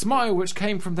 A smile which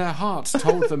came from their hearts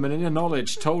told them an inner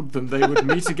knowledge, told them they would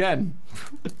meet again.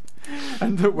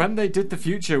 And that when they did, the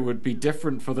future would be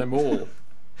different for them all. ...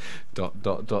 So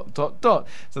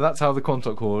that's how the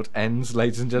Quantock Horde ends,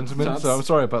 ladies and gentlemen. So I'm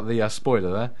sorry about the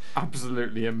spoiler there.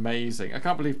 Absolutely amazing. I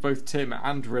can't believe both Tim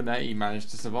and Renee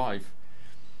managed to survive.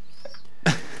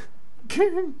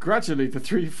 Gradually, the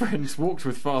three friends walked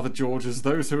with Father George as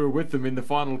those who were with them in the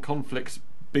final conflict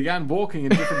began walking in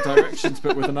different directions,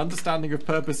 but with an understanding of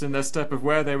purpose in their step of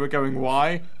where they were going.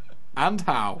 Why? And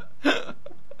how?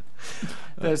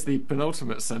 There's the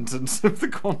penultimate sentence of the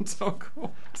Quantock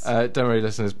Court. Don't worry,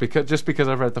 listeners, because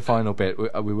I've read the final bit,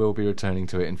 we will be returning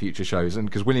to it in future shows, and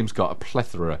because William's got a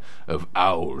plethora of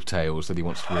owl tales that he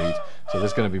wants to read, so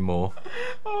there's going to be more.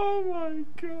 Oh my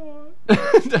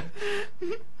god.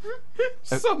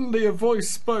 Suddenly a voice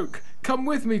spoke. Come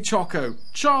with me, Choco.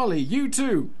 Charlie, you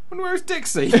too. And where's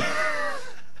Dixie?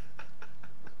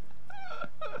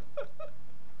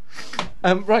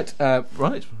 Right.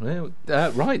 Right.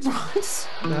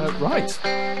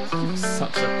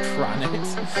 Such a pranet.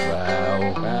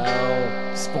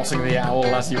 Well, Spotting the owl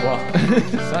as you are.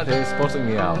 sat here spotting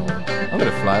the owl. I'm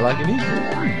going to fly like an eagle.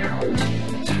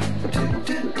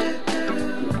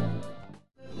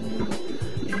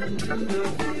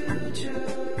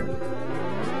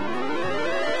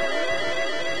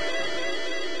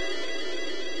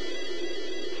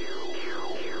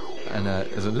 And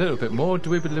there's a little bit more.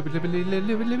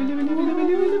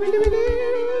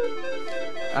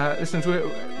 Listeners,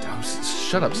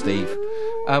 shut up, Steve.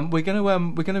 We're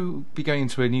going to be going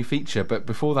into a new feature, but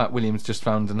before that, William's just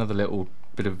found another little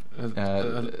bit of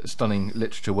stunning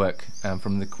literature work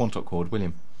from the Quantock Court.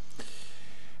 William.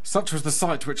 Such was the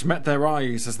sight which met their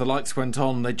eyes as the lights went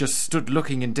on. They just stood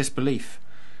looking in disbelief.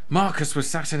 Marcus was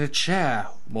sat in a chair,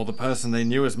 or the person they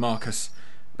knew as Marcus.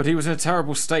 But he was in a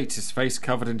terrible state, his face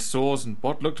covered in sores and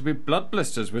what looked to be blood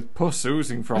blisters with pus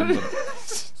oozing from them.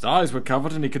 His eyes were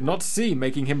covered and he could not see,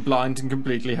 making him blind and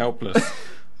completely helpless.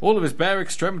 All of his bare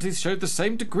extremities showed the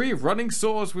same degree of running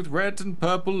sores with red and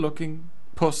purple-looking,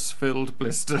 pus-filled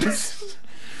blisters.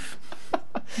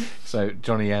 So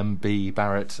Johnny M. B.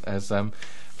 Barrett has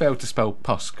failed to spell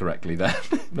pus correctly there.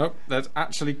 Nope, there's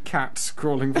actually cats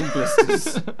crawling from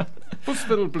blisters.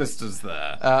 Pus-filled blisters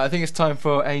there. I think it's time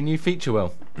for a new feature,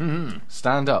 Will. Mm-hmm.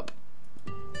 Stand up.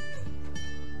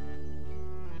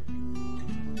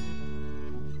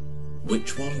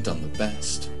 Which one done the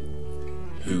best?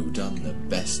 Who done the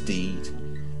best deed?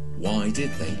 Why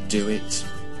did they do it?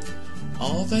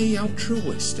 Are they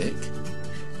altruistic?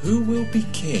 Who will be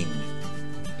king?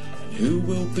 And who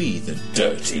will be the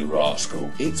dirty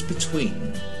rascal? It's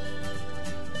between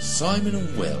Simon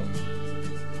and Will.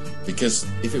 Because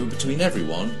if it were between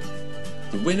everyone,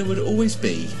 the winner would always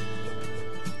be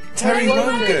Terry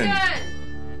Wogan!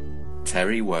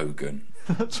 Terry Wogan.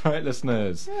 That's right,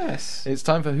 listeners. Yes. It's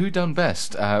time for Who Done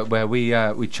Best, where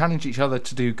we challenge each other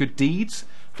to do good deeds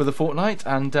for the fortnight,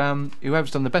 and whoever's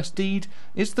done the best deed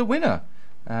is the winner.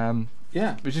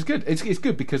 Yeah. Which is good. It's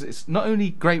good because it's not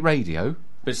only great radio.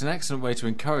 But it's an excellent way to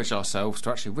encourage ourselves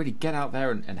to actually really get out there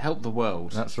and help the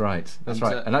world. That's right. And,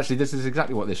 right. And actually, this is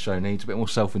exactly what this show needs: a bit more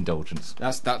self-indulgence.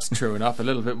 That's true enough. A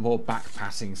little bit more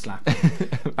back-patting slapping.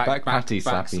 Back patty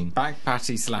slapping.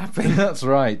 Back-patty slapping. That's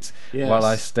right. Yes. While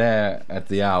I stare at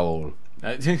the owl.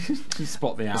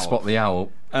 Spot the owl. Spot the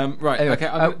owl. Right. Anyway,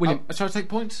 okay. William, Shall I take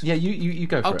points? Yeah, you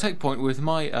go for it. I'll take point with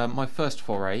my my first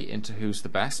foray into who's the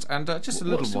best, and just a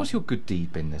little one. What's your good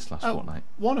deed been this last fortnight?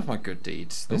 One of my good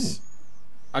deeds. This.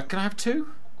 Can I have two?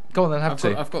 Go on then, have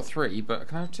two. I've got three, but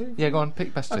can I have two? Yeah, go on,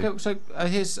 pick best two. Okay, so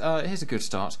here's a good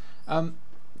start. I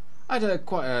had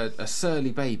quite a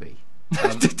surly baby.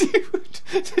 Did you?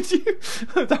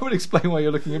 That would explain why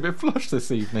you're looking a bit flushed this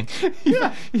evening.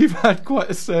 You've had quite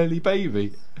a surly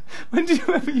baby. When did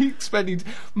you ever expected,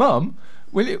 Mum?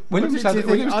 William's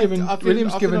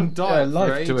given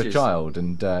life to a child,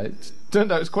 and it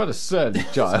turned out it's quite a surly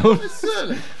child.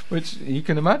 Surly. Which you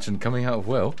can imagine coming out of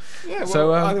Will. Yeah. Well,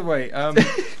 so either way,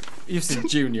 you've seen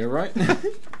Junior, right?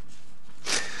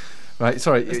 Right.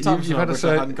 Sorry, you've had a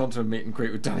surly. I hadn't gone to a meet and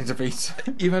greet with Danny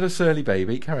DeVito. You've had a surly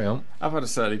baby. Carry on. I've had a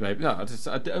surly baby. No,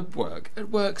 at work. At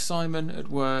work, Simon. At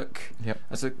work. Yep.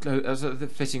 As the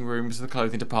fitting rooms, the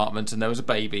clothing department, and there was a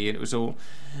baby, and it was all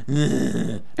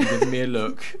giving me a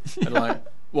look, and like,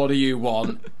 what do you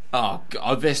want? Oh,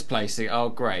 this place. Oh,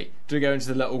 great. Do we go into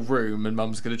the little room and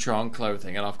Mum's going to try on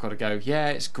clothing and I've got to go, yeah,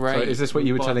 it's great. So is this what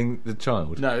you were telling the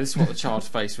child? No, this is what the child's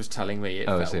face was telling me.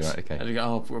 I see, right, okay. And you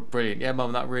go, oh, brilliant. Yeah,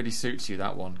 Mum, that really suits you,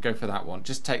 that one. Go for that one.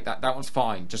 Just take that. That one's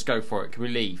fine. Just go for it. Can we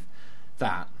leave?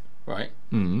 That, right?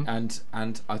 Mm-hmm.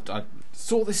 And I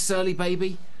saw this surly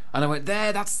baby and I went,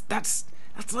 there, that's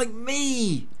like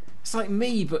me. It's like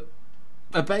me, but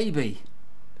a baby.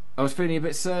 I was feeling a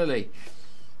bit surly.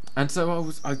 And so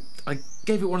I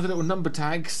gave it one of the little number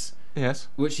tags. Yes.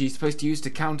 Which you're supposed to use to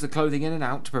count the clothing in and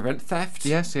out to prevent theft.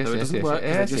 Yes. So it doesn't work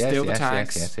because they just steal the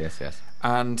tags. Yes.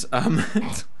 And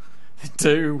they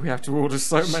do. We have to order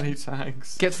so many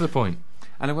tags. Get to the point.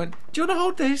 And I went, do you want to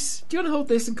hold this? Do you want to hold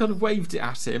this? And kind of waved it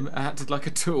at him and acted like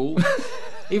a tool.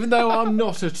 Even though I'm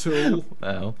not a tool.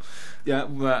 Well. Yeah,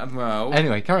 well.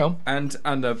 Anyway, carry on. And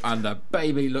the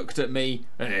baby looked at me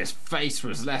and his face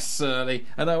was less surly.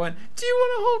 And I went, do you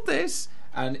want to hold this?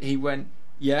 And he went,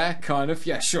 yeah, kind of.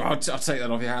 Yeah, sure, I'll take that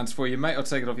off your hands for you, mate. I'll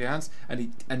take it off your hands.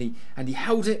 And he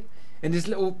held it in his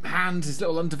little hands, his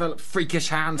little undeveloped freakish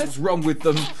hands. What's wrong with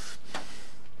them?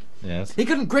 Yes. He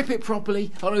couldn't grip it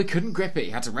properly. Oh no, he couldn't grip it. He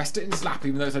had to rest it in his lap,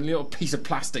 even though it's only a little piece of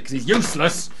plastic, because he's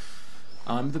useless.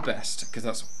 I'm the best, because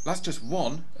that's just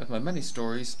one of my many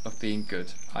stories of being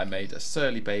good. I made a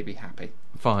surly baby happy.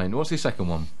 Fine. What's your second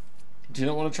one? Do you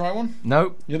not want to try one?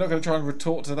 No. You're not going to try and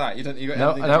retort to that? You got anything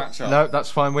to match up? No, that's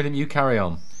fine, William. You carry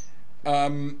on.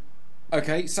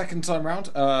 Okay, second time round.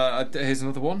 Here's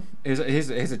another one. Here's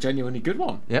a genuinely good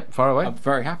one. Yep, far away. I'm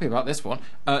very happy about this one.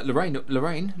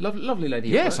 Lorraine, lovely lady.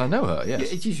 Yes, I know her.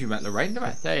 Yes. You met Lorraine, don't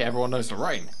you? Hey, everyone knows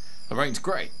Lorraine. Lorraine's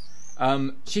great.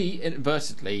 She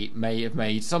inadvertently may have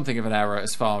made something of an error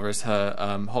as far as her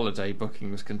holiday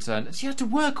booking was concerned. She had to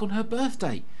work on her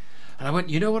birthday, and I went,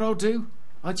 you know what I'll do?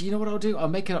 I'll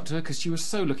make it up to her, because she was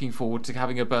so looking forward to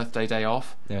having her birthday day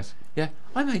off. Yes. Yeah.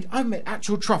 I made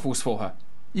actual truffles for her.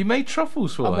 You made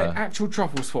truffles for her? I made actual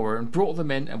truffles for her and brought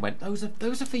them in and went, those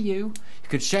are for you. You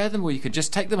could share them, or you could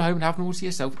just take them home and have them all to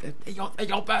yourself. They're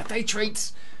your birthday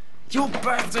treats. Your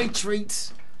birthday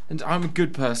treats. And I'm a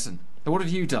good person. Now, what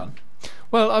have you done?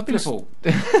 Well, I've been...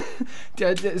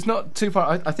 It's not too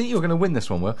far... I think you're going to win this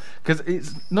one, Will, because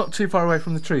it's not too far away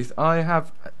from the truth. I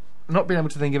have not been able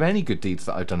to think of any good deeds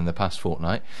that I've done in the past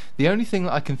fortnight. The only thing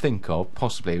that I can think of,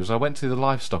 possibly, was I went to the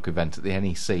livestock event at the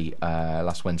NEC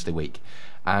last Wednesday week.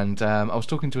 And I was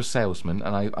talking to a salesman,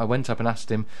 and I went up and asked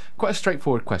him quite a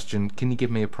straightforward question. Can you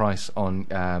give me a price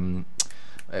on...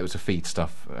 it was a feed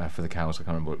stuff for the cows. I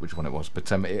can't remember which one it was. But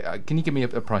can you give me a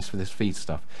price for this feed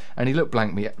stuff? And he looked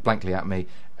blankly at me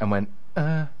and went,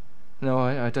 no,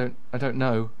 I don't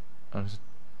know. I was,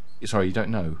 sorry, you don't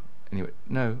know? And he went,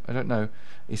 no, I don't know.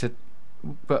 He said,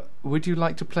 but would you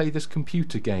like to play this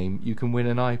computer game? You can win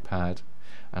an iPad.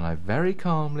 And I very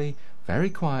calmly, very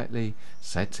quietly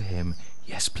said to him,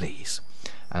 yes, please.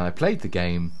 And I played the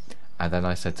game, and then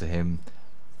I said to him,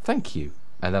 thank you.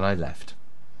 And then I left.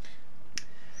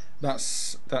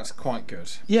 That's quite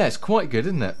good. Yeah, it's quite good,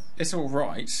 isn't it? It's all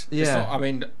right. Yeah.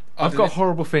 I've got a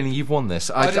horrible feeling you've won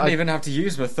this. I didn't even have to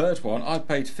use my third one. I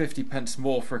paid 50 pence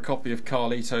more for a copy of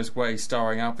Carlito's Way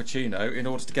starring Al Pacino in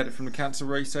order to get it from the Cancer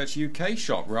Research UK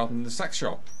shop rather than the sex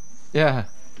shop. Yeah.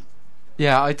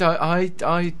 Yeah,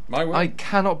 I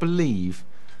cannot believe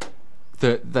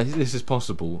that this is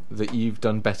possible, that you've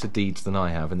done better deeds than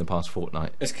I have in the past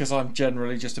fortnight. It's because I'm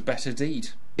generally just a better deed.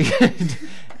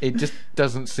 It just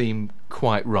doesn't seem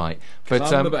quite right.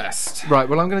 But I'm the best. Right,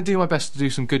 well, I'm going to do my best to do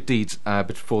some good deeds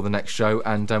before the next show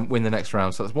and win the next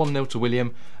round. So that's 1-0 to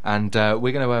William, and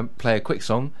we're going to play a quick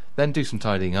song, then do some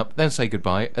tidying up, then say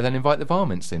goodbye, and then invite the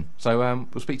varmints in. So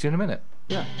we'll speak to you in a minute.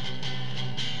 Yeah.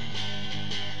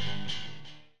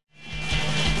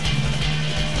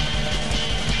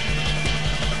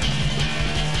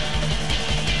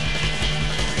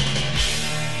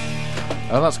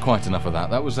 Oh, that's quite enough of that.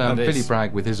 That was Billy is.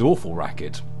 Bragg with his awful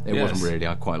racket. It Yes. wasn't really.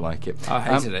 I quite like it. I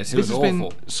hated it. It This was has awful.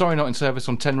 been Sorry Not in Service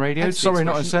on 10 Radio. Hence the Sorry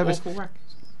Not in expression, Service awful racket.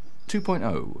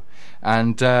 2.0.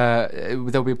 And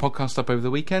there'll be a podcast up over the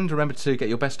weekend. Remember to get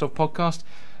your best of podcast.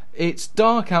 It's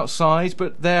dark outside,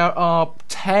 but there are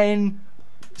 3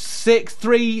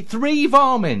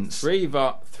 varmints.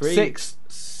 6,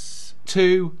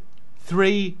 2,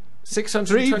 3...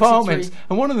 623. 3 varmints,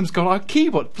 and one of them's got our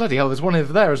keyboard. Bloody hell, there's one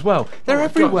over there as well. They're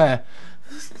everywhere.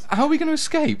 How are we going to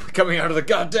escape? Coming out of the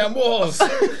goddamn walls.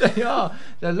 They are.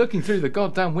 They're looking through the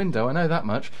goddamn window. I know that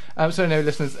much. So, no,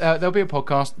 listeners, there'll be a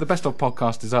podcast. The best of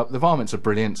podcast is up. The varmints are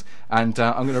brilliant, and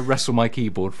I'm going to wrestle my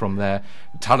keyboard from their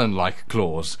talon-like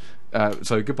claws.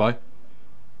 So, goodbye.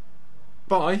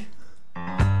 Bye.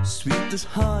 Sweet as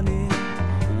honey,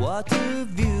 what a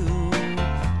view.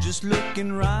 Just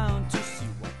looking round to see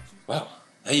what. Well,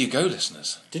 there you go,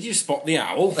 listeners. Did you spot the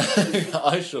owl?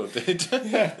 I sure did.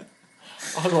 Yeah.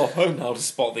 I'm off home now to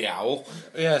spot the owl.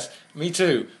 Yes, me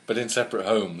too, but in separate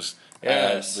homes.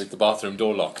 Yes. With the bathroom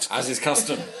door locked. As is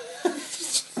custom.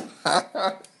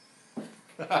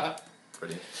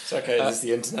 Brilliant. It's okay, this is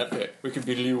the internet bit. We can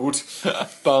be lewd.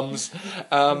 Bums.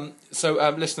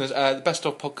 So, listeners, the Best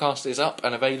of podcast is up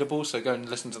and available, so go and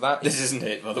listen to that. This isn't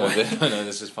it, by the way. No,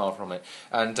 this is far from it.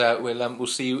 And we'll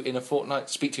see you in a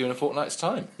fortnight, speak to you in a fortnight's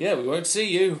time. Yeah, we won't see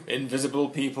you, invisible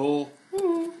people.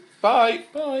 Bye.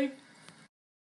 Bye.